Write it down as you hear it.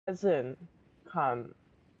Pleasant. Can't.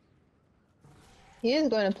 He is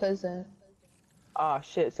going to Pleasant. Oh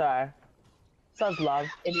shit, sorry. Sounds love.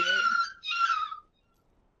 Idiot.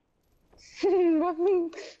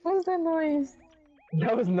 What's that noise?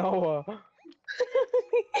 That was Noah.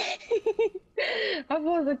 I thought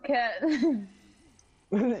it was a cat.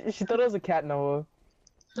 She thought it was a cat, Noah.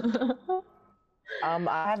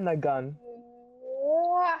 I have no gun.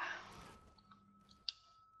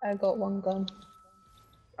 I got one gun.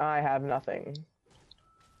 I have nothing.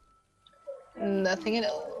 Nothing at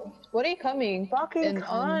all. What are you coming? Fucking in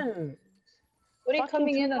on? cunt. What are you Fucking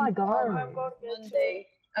coming in took on my gun. Monday?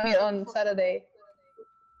 I mean on Saturday.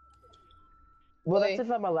 Well, Oi. that's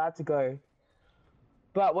if I'm allowed to go.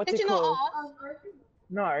 But what's Did it you called? not ask?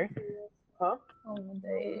 No. Huh? Oh my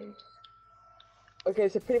days. Okay,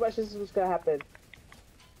 so pretty much this is what's gonna happen.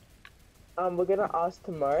 We're gonna ask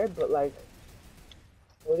tomorrow, but like,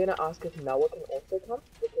 we're gonna ask if Noah can also come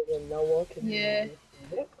because then Noah can be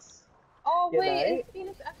Phoenix. Oh You wait, know? is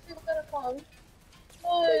Phoenix actually gonna come?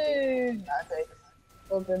 No. Maybe. I think.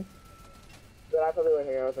 Open. But I probably won't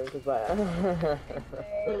hang out with him because like.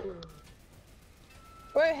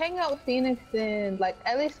 Bro, hang out with Phoenix then, like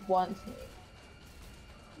at least once.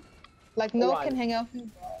 Like Noah Once. can hang out with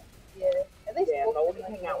him, but yeah, at least Noah can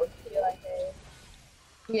hang out with me. Like,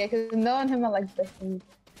 yeah, because Noah and him are like besties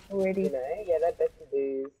already. You know? Yeah, they're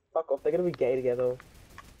besties. Fuck off, they're gonna be gay together.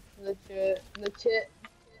 Legit. They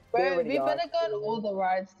Bro, already we are, better go on actually. all the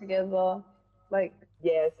rides together. Like.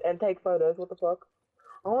 Yes, and take photos. What the fuck?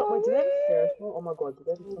 Oh, wait, do they have a Ferris wheel? Oh my god, do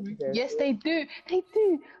they have a fucking Ferris Yes, wheel? they do. They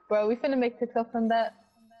do. Bro, we finna make TikToks on that.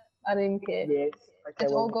 I didn't care. Yes. Okay,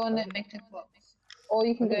 Let's well, all go in there and make TikToks. Or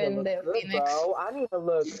you can go in there, good, Phoenix. bro. I need to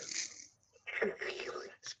look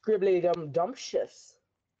scribbly dumptious.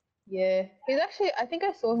 Yeah. He's actually, I think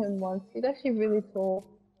I saw him once. He's actually really tall.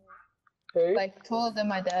 Who? Like, taller than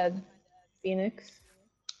my dad, Phoenix.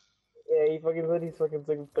 Yeah, he fucking said he's fucking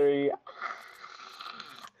 6'3".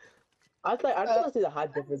 I just want to see the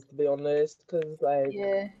height difference, to be honest, because like,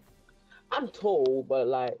 yeah. I'm tall, but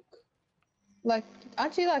like,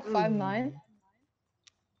 aren't you like 5'9"?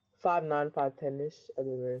 5'9", 5'10"-ish. I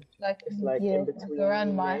don't know. Like, It's like yeah, in like between.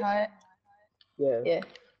 around my height. Yeah. Yeah.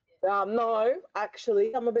 No,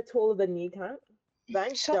 actually, I'm a bit taller than you, cunt.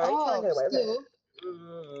 Thanks, Shut don't try and up, get away with still. it.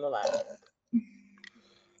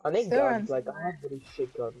 I need Still guns, around. like, I have really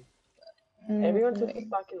shit guns. Everyone took the Wait.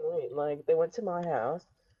 fucking loot. Like, they went to my house.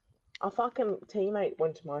 A fucking teammate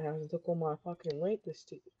went to my house and took all my fucking loot, this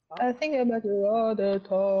stupid fuck. I think about you all the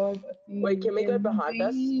time. Wait, can we go behind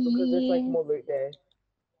us? Because there's, like, more loot there.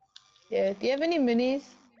 Yeah, do you have any minis?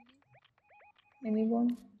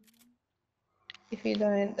 Anyone? If you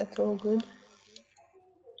don't, that's all good.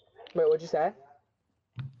 Wait, what'd you say?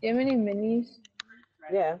 Do you have any minis?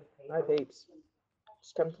 Yeah, I have heaps.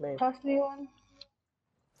 Just come to me. Pass me one.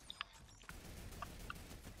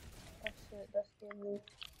 Oh shit, that's scary.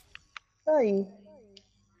 Hey.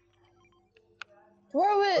 Throw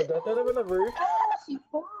Oh, it! don't throw them on the roof. She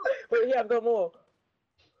fought. Wait, here, I've got more.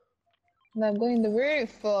 No, I'm going the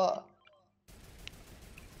roof.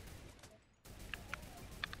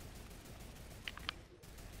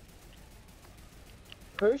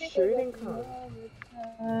 Who's shooting,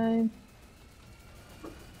 cunt?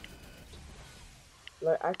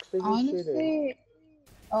 Like, actually, who's shooting? Honestly,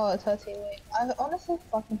 oh, it's her teammate. I honestly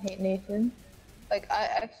fucking hate Nathan. Like, I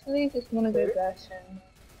actually just want to go Who? bash him.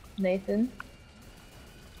 Nathan.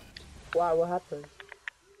 Why, what happened?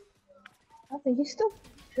 I think he still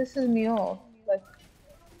pisses me off. Like,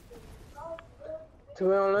 To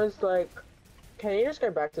be honest, like, can you just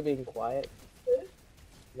go back to being quiet?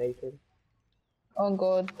 Nathan. oh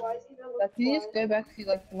god. Like, can you just go back to,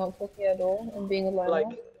 like, not talking at all and being alone? Like,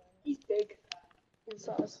 He's big in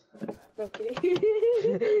size. Okay.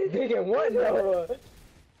 big and what, Noah?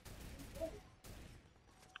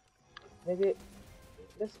 Nigga,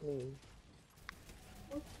 that's me.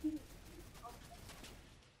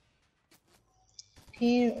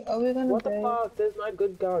 Are we gonna What the go? fuck? There's no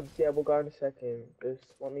good guns. Yeah, we'll go in a second. Just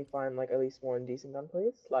let me find, like, at least one decent gun,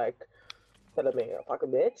 please. Like, instead of being a fucking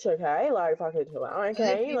bitch, okay? Like, fucking chill out,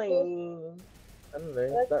 okay? Like, I don't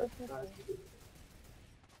know. That's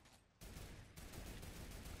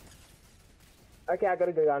okay, I got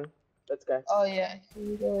a good gun. Let's go. Oh yeah, here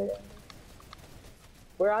we go.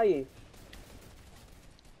 Where are you?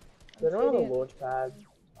 They're not on the sitting- launch pad.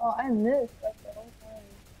 Oh, I missed like the whole time.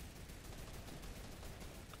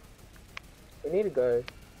 We need to go,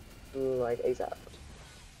 like, ASAP.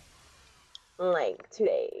 Like,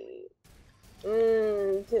 today.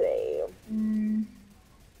 Today.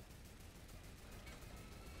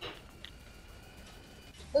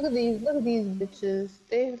 Look at these bitches.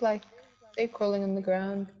 They're crawling on the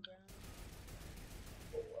ground.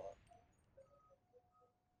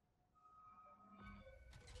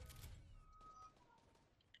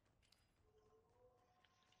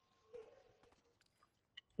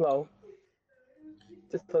 Well,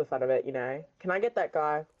 just for the fun of it, you know. Can I get that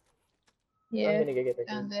guy? Yeah. I'm gonna go get the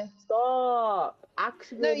guy. Down there. Stop!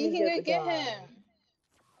 Actually, No, let you me can get go the get guy. him.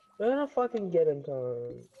 We're gonna fucking get him,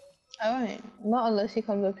 Tom. I won't. Not unless he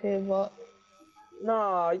comes up here, but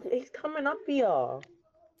No, he's coming up here.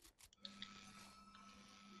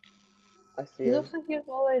 I see he him. looks like he's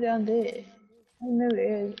all the way down there. I don't know where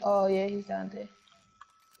he is. Oh yeah, he's down there.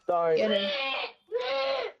 Don't. Get him.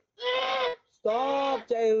 Stop,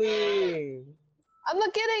 Jaylee. I'm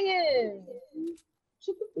not getting him.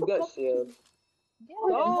 We got shield. Yeah,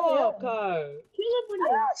 Stop, Kyle.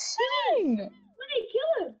 I'm not shooting. Kill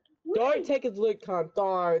him! Don't take his loot, cunt.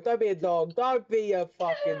 Don't be a dog. Don't be a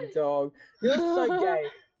fucking dog. You're so gay.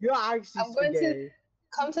 You're actually I'm so going to gay.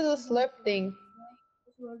 come to the slurp thing.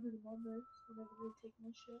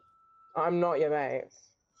 I'm not your mate.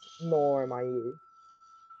 Nor am I you.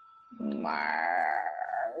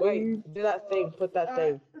 Wait, do that thing. Put that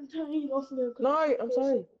thing. I'm turning it off now. No, I'm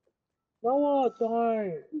sorry. No,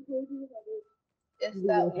 don't. It's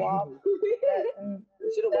that wop. You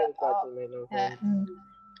should have waited for it to make no sense.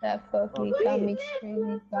 That fucking Oh, got me bitch.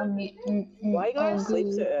 screaming, got me. Why you guys sleep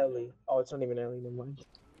so hungry. early? Oh, it's not even early, never mind.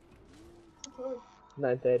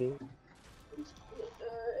 9:30.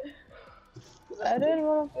 I didn't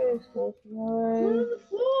want to play so Put it on the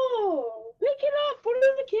floor! Pick it up! Put it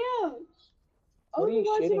on the couch! What are you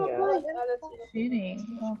shooting at? Shooting.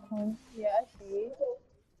 Okay. Yeah, I see.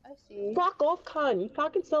 I see. Fuck off, cunt. You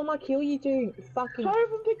fucking stole my kill, you do. You fucking. Hurry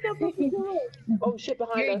up and pick up the pillow! Oh shit,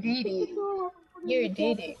 behind You're us. DD. You're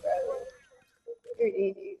DD, bro. You're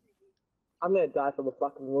DD. I'm gonna die from a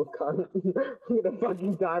fucking wolf, cunt. I'm gonna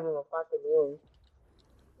fucking die from a fucking wolf.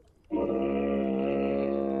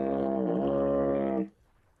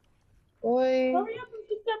 Boy. Hurry up and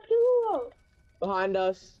pick that pillow up! Behind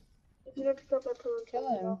us. If you don't pick up that pillow, Kill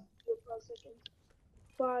him. 5 seconds.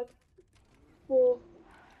 5, 4,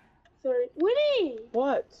 3. Winnie!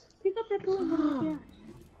 What? Pick up that pillow and put it on the couch.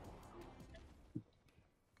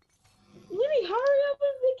 Winnie, hurry up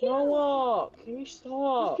and pick it up! Noah, can you Just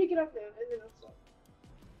stop? pick it up now, and then I'll stop.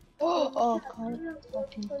 Oh, Hurry God. up,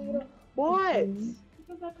 fucking pick it up. What? Pick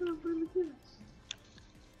up that pillow and put it on the couch.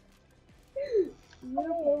 Don't go,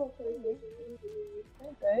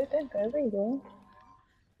 where you going?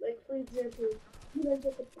 Like, for example, you don't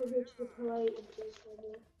get the privilege to play in place right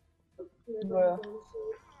now. Bro.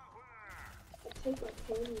 I take my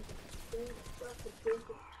phone and drink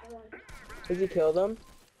it. Did you kill them?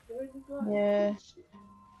 Yeah.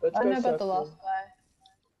 Let's I go know about the circle. last guy.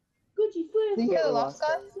 Gucci first. Did you kill the last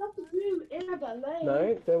guy? No,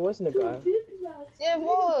 there wasn't a guy. Yeah, it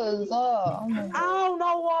was. Oh my God. Ow,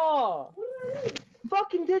 Noah!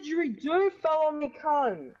 Fucking didgeridoo fell on me,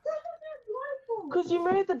 cunt. Cause you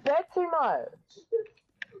moved the bed too much.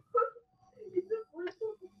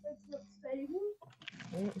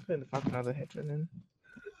 I'm putting the fucking other headphone in.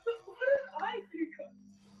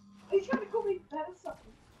 Are you trying to call me fat or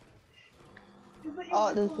something?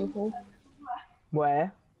 Oh, there's people.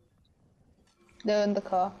 Where? They're in the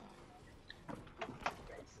car.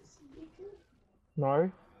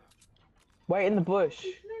 No. Wait in the bush.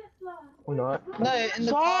 Or not. No, in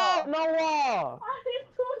the Stop, car. Noah!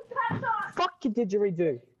 Fuck your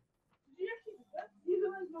didgeridoo.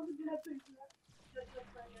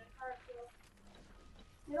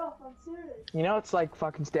 Get off, I'm serious. You know it's like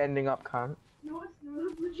fucking standing up, cunt. No, it's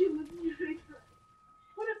not. Legit, look at your face.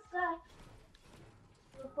 Put it back.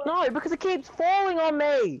 No, because it keeps falling on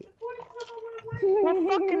me. We're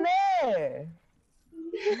fucking there.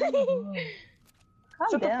 Calm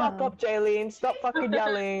Shut down. the fuck up, Jaylene. Stop fucking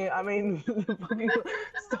yelling. I mean, fucking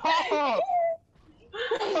stop.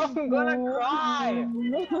 I'm gonna cry.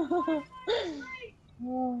 Keep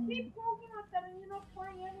talking like that and you're not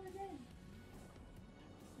playing ever again.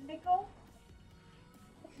 Nickel?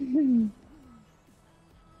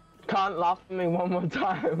 Can't laugh at me one more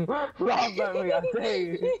time. Laugh at me, I tell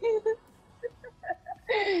you.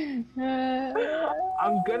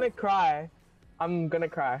 I'm gonna cry. I'm gonna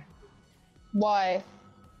cry. Why?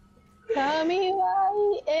 Tell me why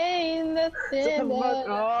you ain't the Shut thing the fuck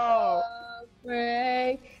that up.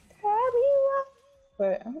 break. Tell me why.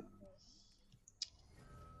 Wait.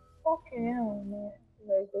 Fucking hell, man.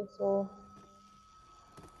 Like this all.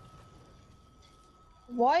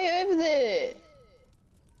 Why are you over there?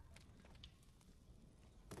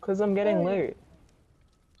 Cause I'm getting loot.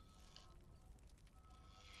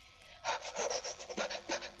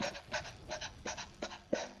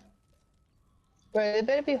 Bro, there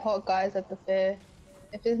better be hot guys at the fair.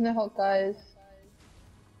 If there's no hot guys,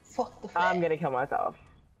 fuck the fair. I'm gonna kill myself.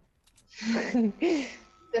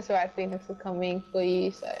 That's why Phoenix is coming for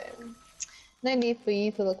you, so no need for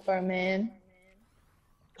you to look for a man.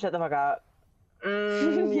 Shut the fuck up.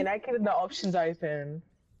 You're not keeping the options open.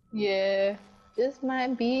 Yeah, this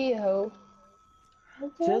might be a hoe.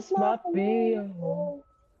 Just might be a hoe.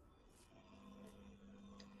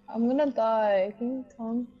 I'm gonna die. Can you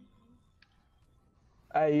come?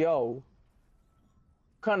 Hey yo.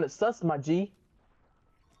 Kinda sus, my G.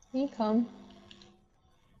 Can you come?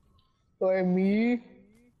 For me?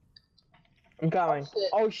 I'm coming.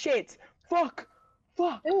 Oh shit! Fuck!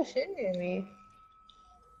 Fuck! They were shitting at me.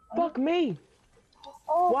 Fuck me!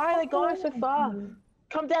 Oh, Why are they going so fuck far? me.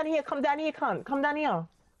 Come down here, cunt. Come down here.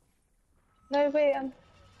 No, wait, I'm...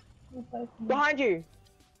 Behind you!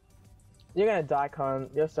 You're gonna die, cunt.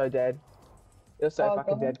 You're so dead. You're so Oh,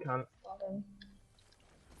 fucking God. dead, cunt.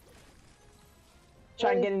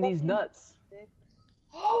 Try and get in these nuts.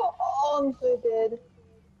 Oh, I'm so dead.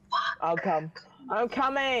 I'll come. I'm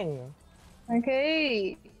coming!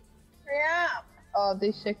 Okay. Yeah. Oh,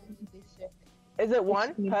 this shit. Is it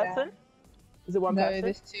one me person? down. Is it one No, person?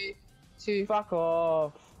 there's two. Two. Fuck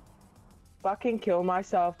off. Fucking kill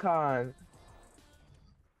myself, cunt.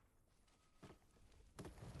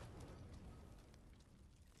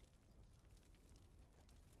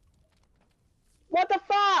 What the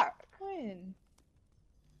fuck? When?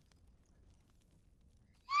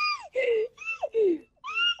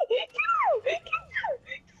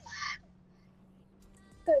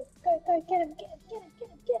 Go, get him.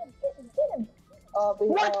 Oh, but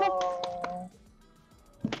What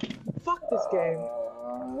Fuck this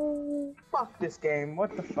game. Fuck this game.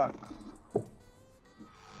 What the fuck?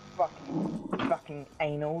 Fucking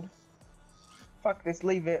anal. Fuck this.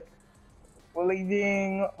 Leave it. We're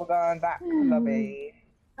leaving. We're going back to the lobby.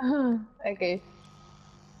 Okay.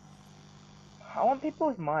 I want people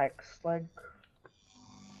with mics. Like,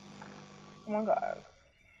 oh my god.